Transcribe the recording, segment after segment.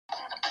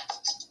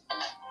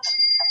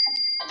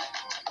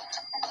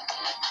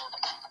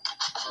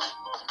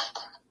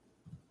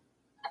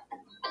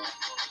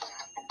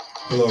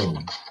Hello,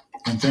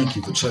 and thank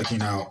you for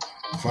checking out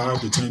 5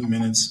 to 10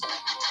 Minutes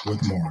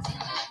with Marvin.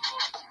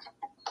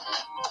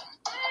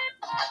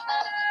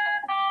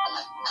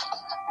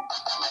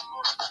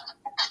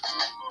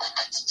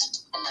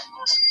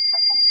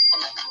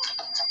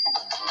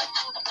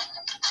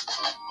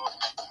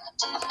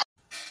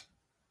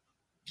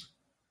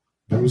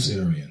 Bruce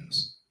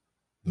Arians,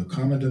 the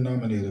common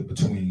denominator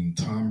between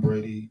Tom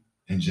Brady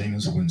and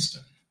Jameis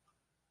Winston.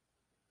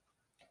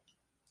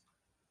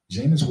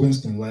 Jameis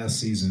Winston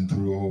last season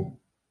threw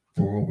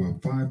for over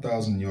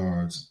 5,000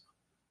 yards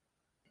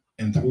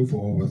and threw for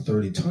over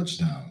 30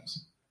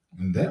 touchdowns.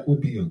 And that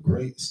would be a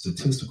great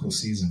statistical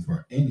season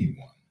for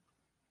anyone.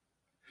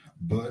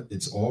 But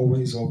it's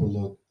always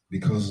overlooked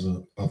because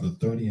of the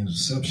 30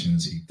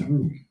 interceptions he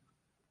threw.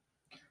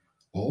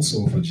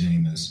 Also for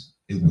Jameis,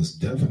 it was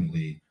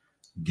definitely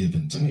give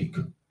and take.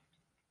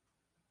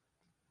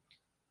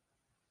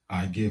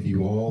 I give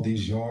you all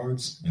these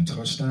yards and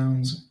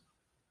touchdowns,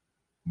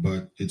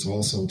 but it's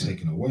also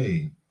taken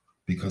away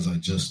because I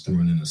just threw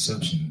an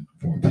interception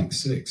for a pick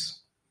six,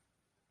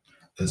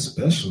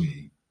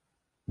 especially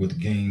with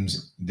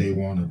games they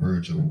were on the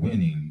verge of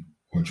winning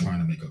or trying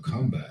to make a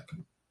comeback.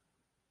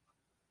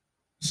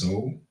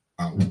 So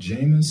out with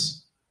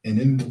Jameis and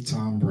in with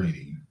Tom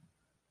Brady,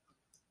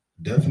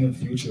 definite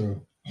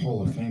future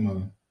Hall of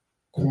Famer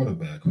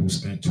quarterback who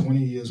spent 20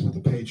 years with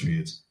the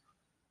Patriots.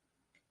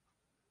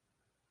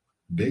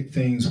 Big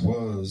things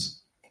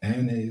was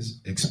and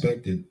is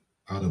expected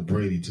out of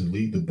Brady to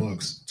lead the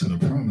Bucs to the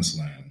promised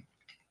land.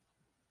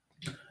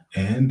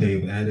 And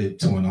they've added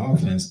to an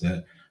offense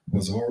that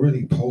was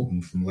already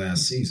potent from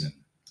last season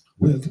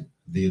with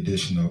the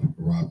addition of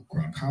Rob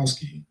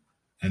Gronkowski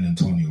and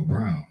Antonio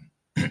Brown.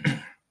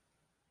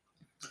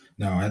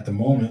 Now, at the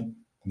moment,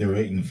 they're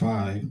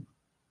 8-5.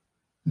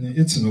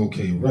 It's an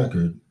okay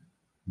record,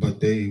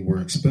 but they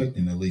were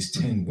expecting at least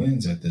 10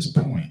 wins at this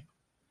point.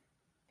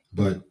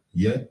 But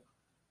yet,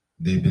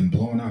 they've been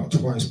blown out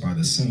twice by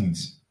the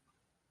Saints.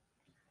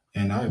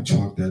 And I've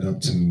chalked that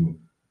up to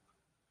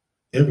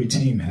every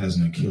team has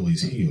an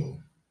Achilles heel.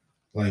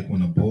 Like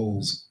when the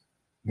Bulls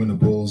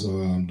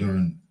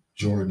during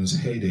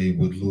Jordan's heyday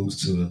would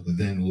lose to the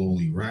then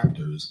lowly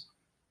Raptors.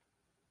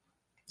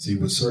 See,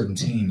 with certain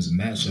teams,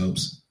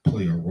 matchups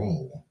play a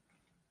role.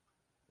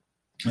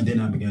 And then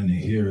I began to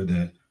hear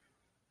that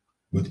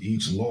with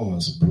each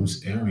loss,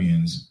 Bruce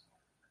Arians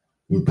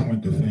would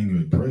point the finger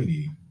at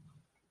Brady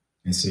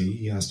and say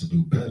he has to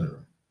do better.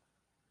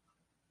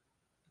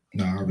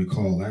 Now, I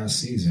recall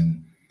last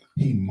season,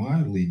 he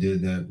mildly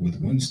did that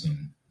with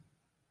Winston,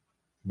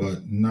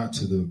 but not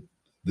to the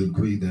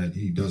degree that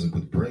he does it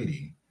with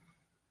Brady.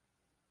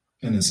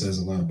 And it says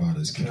a lot about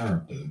his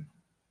character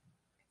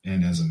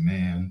and as a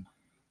man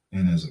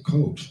and as a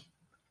coach.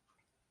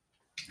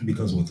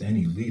 Because with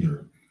any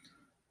leader,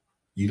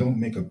 you don't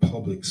make a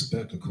public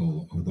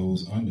spectacle of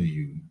those under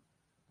you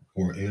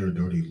or air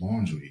dirty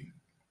laundry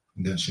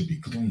that should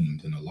be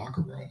cleaned in the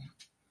locker room.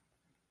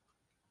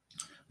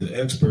 The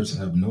experts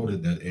have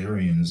noted that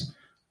Arians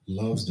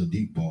loves the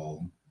deep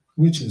ball,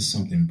 which is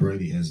something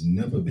Brady has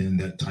never been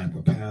that type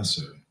of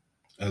passer,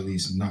 at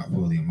least not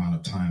for the amount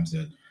of times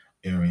that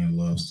Arians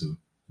loves to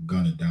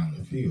gun it down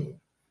the field.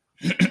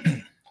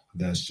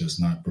 That's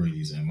just not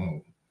Brady's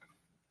MO.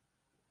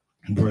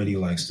 Brady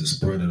likes to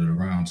spread it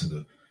around to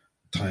the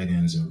tight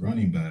ends and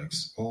running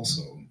backs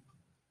also,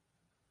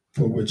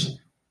 for which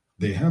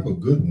they have a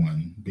good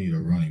one, be a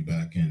running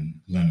back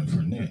in Leonard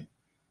Fournette,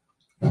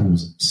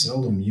 who's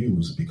seldom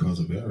used because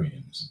of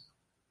Arians.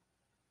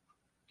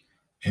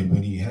 And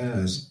when he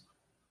has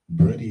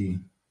Brady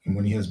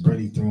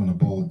throwing the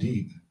ball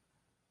deep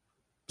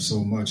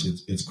so much,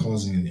 it's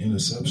causing the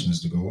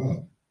interceptions to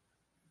go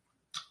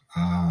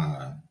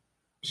up.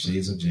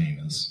 Shades of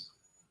Jameis.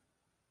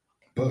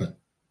 But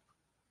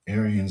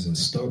Arians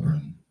is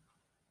stubborn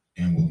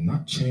and will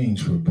not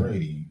change for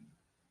Brady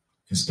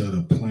instead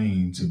of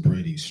playing to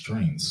Brady's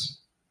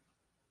strengths.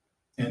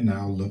 And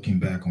now looking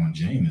back on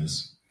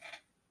Jameis,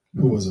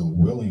 who was a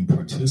willing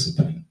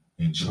participant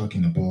in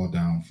chucking the ball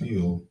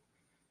downfield,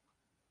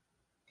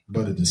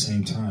 but at the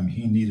same time,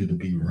 he needed to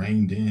be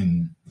reined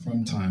in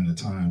from time to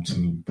time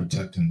to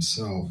protect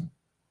himself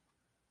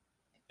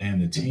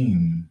and the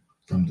team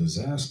from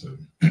disaster.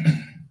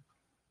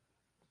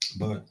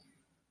 But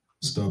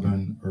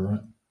stubborn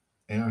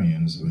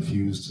Arians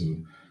refused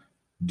to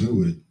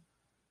do it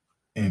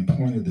and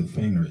pointed the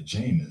finger at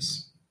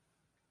Jameis.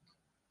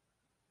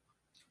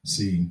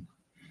 See,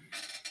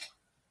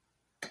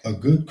 a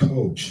good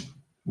coach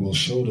will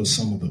shoulder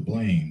some of the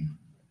blame,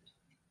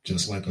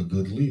 just like a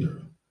good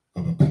leader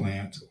of a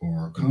plant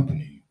or a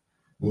company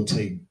will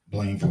take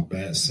blame for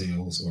bad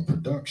sales or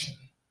production.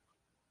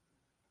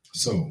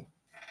 So,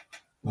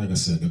 like I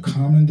said, the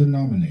common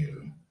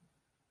denominator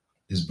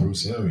is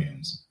Bruce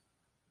Arians,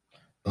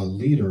 a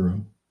leader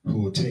who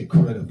will take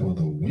credit for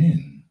the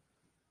win,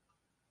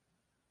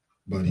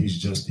 but he's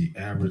just the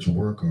average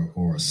worker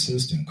or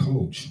assistant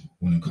coach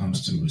when it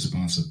comes to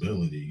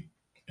responsibility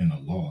in a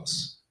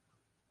loss.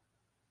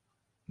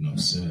 Enough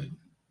said.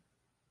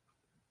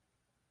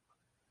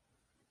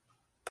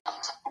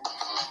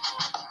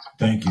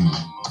 Thank you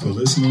for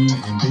listening,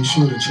 and be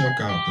sure to check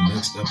out the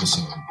next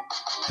episode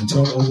and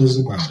tell others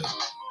about it.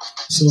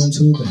 So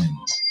until then,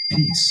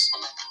 peace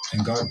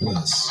and God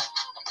bless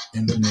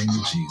in the name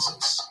of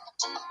Jesus.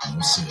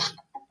 No said.